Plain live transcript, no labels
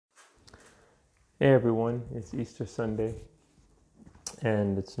Hey everyone, it's Easter Sunday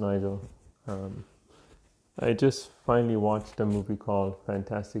and it's Nigel. Um, I just finally watched a movie called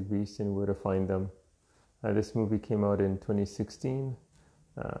Fantastic Beasts and Where to Find Them. This movie came out in 2016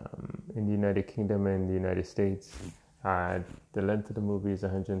 in the United Kingdom and the United States. The length of the movie is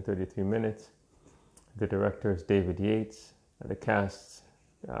 133 minutes. The director is David Yates. The cast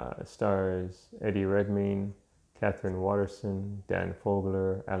stars Eddie Redmayne, Catherine Waterston, Dan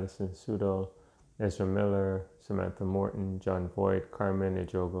Fogler, Alison Sudol, Ezra Miller, Samantha Morton, John Voight, Carmen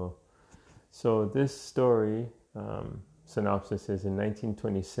Ejogo. So this story synopsis is in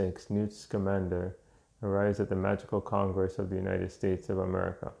 1926, Newt Scamander arrives at the Magical Congress of the United States of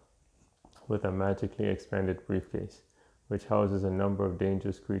America with a magically expanded briefcase, which houses a number of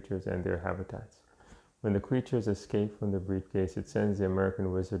dangerous creatures and their habitats. When the creatures escape from the briefcase, it sends the American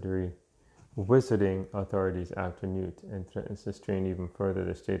wizarding authorities after Newt and threatens to strain even further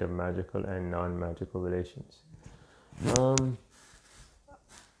the state of magical and non-magical relations.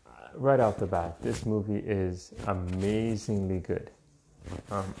 Right off the bat, this movie is amazingly good.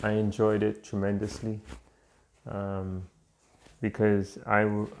 I enjoyed it tremendously because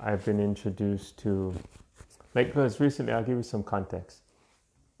I've been introduced to, because recently, I'll give you some context.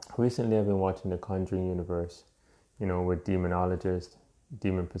 Recently, I've been watching the Conjuring universe, with demonologist,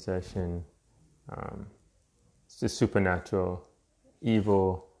 demon possession, the supernatural,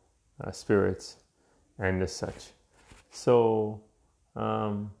 evil spirits, and the such. So,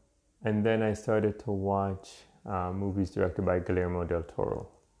 and then I started to watch movies directed by Guillermo del Toro.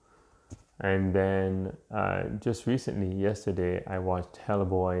 And then just recently, yesterday, I watched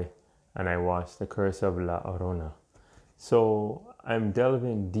Hellboy and I watched The Curse of La Llorona. So I'm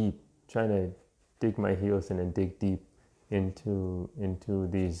delving deep, trying to dig my heels in and dig deep into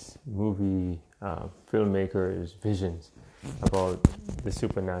these movie filmmakers' visions about the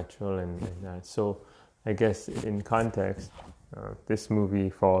supernatural and that. So I guess in context, this movie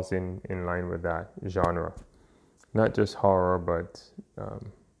falls in line with that genre. Not just horror, but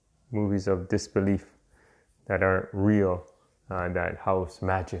movies of disbelief that are real, that house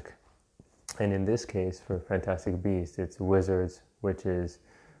magic. And in this case, for Fantastic Beasts, it's wizards, witches,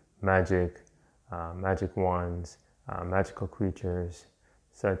 magic, magic wands, magical creatures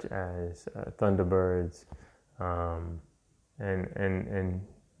such as thunderbirds and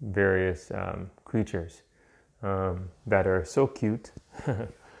various creatures that are so cute.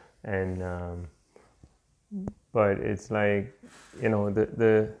 And but it's like,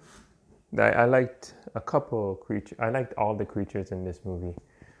 I liked a couple creatures. I liked all the creatures in this movie.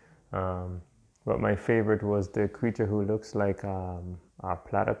 But my favorite was the creature who looks like a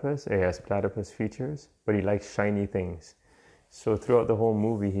platypus. He has platypus features, but he likes shiny things. So throughout the whole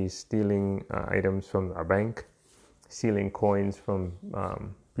movie, he's stealing items from a bank, stealing coins from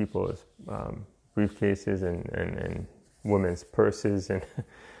people's briefcases and women's purses,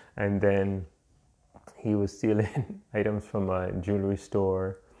 and then he was stealing items from a jewelry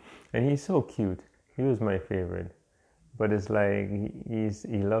store. And he's so cute. He was my favorite. But it's like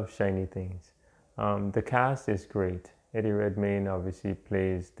he loves shiny things. The cast is great. Eddie Redmayne obviously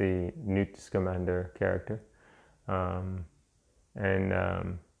plays the Newt Scamander character.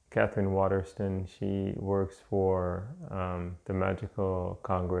 And Catherine Waterston, she works for the Magical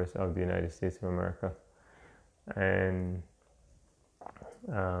Congress of the United States of America. And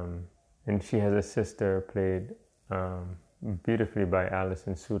she has a sister played beautifully by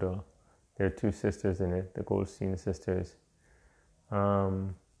Alison Sudol. There are two sisters in it, the Goldstein sisters,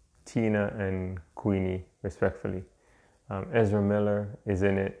 Tina and Queenie, respectfully. Ezra Miller is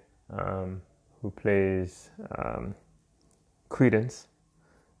in it, who plays Credence,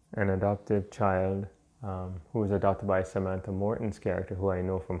 an adoptive child who was adopted by Samantha Morton's character, who I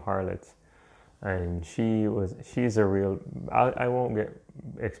know from Harlots. And she's a real, I won't get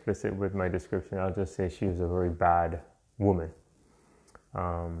explicit with my description, I'll just say she was a very bad woman.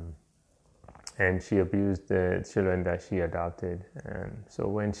 And she abused the children that she adopted. And so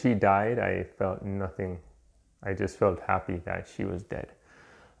when she died, I felt nothing. I just felt happy that she was dead.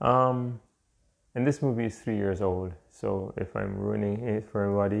 And this movie is 3 years old. So if I'm ruining it for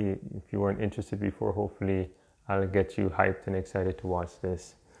everybody, if you weren't interested before, hopefully I'll get you hyped and excited to watch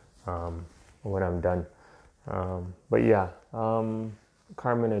this when I'm done. But yeah,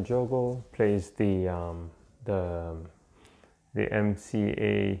 Carmen Ejogo plays the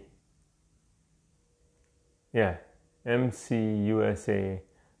MCA. Yeah, MCUSA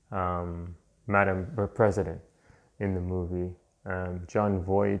Madam President in the movie. John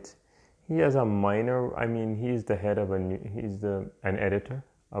Voight, he has a minor. I mean, he's the head of an editor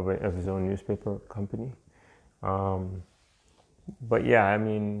of his own newspaper company. But yeah, I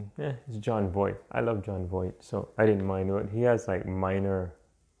mean, it's John Voight. I love John Voight, so I didn't mind it. He has like minor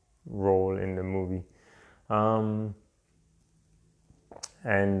role in the movie. Um,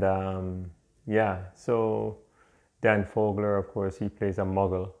 and yeah, so Dan Fogler, of course, he plays a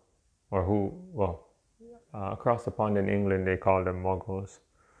Muggle, or across the pond in England they call them Muggles.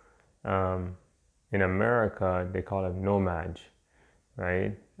 Um, in America they call them Nomad,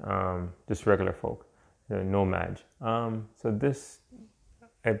 right? Just regular folk, Nomad. So this,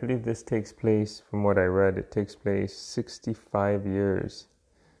 I believe this takes place, from what I read, it takes place 65 years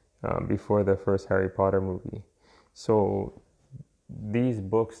before the first Harry Potter movie. So these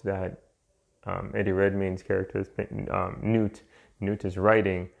books that Eddie Redmayne's character, Newt is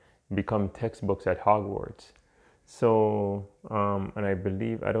writing, become textbooks at Hogwarts. So, and I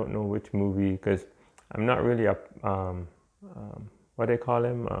believe, I don't know which movie, because I'm not really a, what they call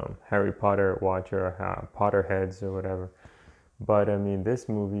him, Harry Potter watcher, Potterheads or whatever. But I mean, this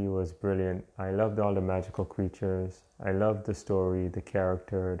movie was brilliant. I loved all the magical creatures. I loved the story, the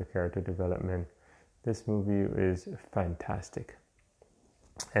character development. This movie is fantastic.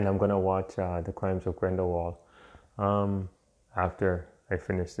 And I'm gonna watch The Crimes of Grindelwald after I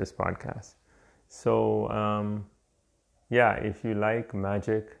finish this podcast. So yeah, if you like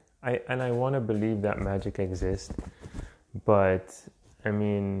magic, I want to believe that magic exists, but I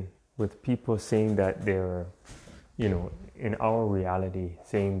mean, with people saying that they're, in our reality,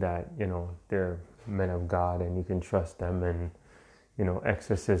 saying that they're men of God and you can trust them, and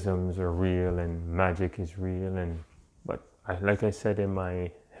exorcisms are real and magic is real, but like I said in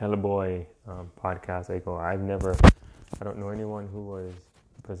my Hellboy podcast, I don't know anyone who was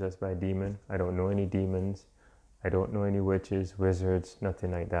possessed by a demon. I don't know any demons. I don't know any witches, wizards,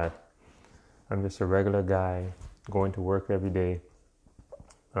 nothing like that. I'm just a regular guy going to work every day,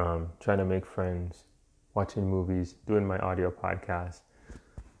 trying to make friends, watching movies, doing my audio podcast.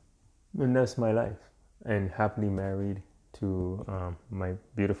 And that's my life. And happily married to my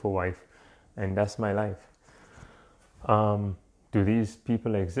beautiful wife. And that's my life. Do these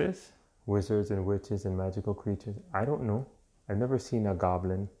people exist? Wizards and witches and magical creatures? I don't know. I've never seen a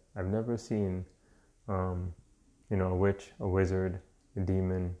goblin. I've never seen, a witch, a wizard, a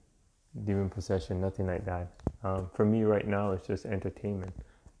demon possession, nothing like that. For me right now, it's just entertainment.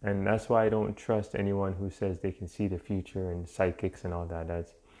 And that's why I don't trust anyone who says they can see the future and psychics and all that.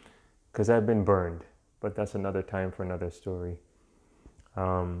 That's because I've been burned. But that's another time for another story.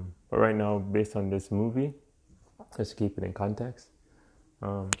 But right now, based on this movie, let's keep it in context.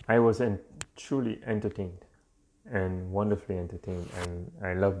 I was truly entertained and wonderfully entertained, and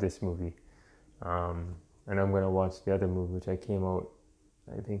I love this movie. And I'm going to watch the other movie, which I came out,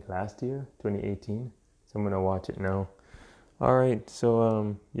 I think, last year, 2018. So I'm going to watch it now. All right.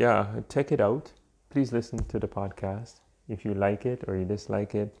 So, yeah, check it out. Please listen to the podcast. If you like it or you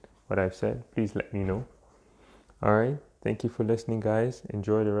dislike it, what I've said, please let me know. All right. Thank you for listening, guys.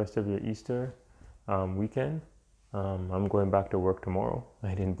 Enjoy the rest of your Easter weekend. I'm going back to work tomorrow. I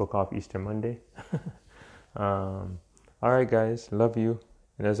didn't book off Easter Monday. All right, guys. Love you.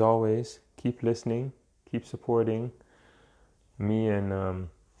 And as always, keep listening. Keep supporting me, and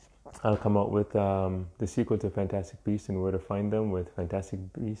I'll come out with the sequel to Fantastic Beasts and Where to Find Them with Fantastic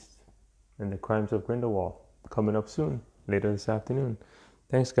Beasts and the Crimes of Grindelwald coming up soon, later this afternoon.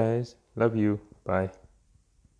 Thanks, guys. Love you. Bye.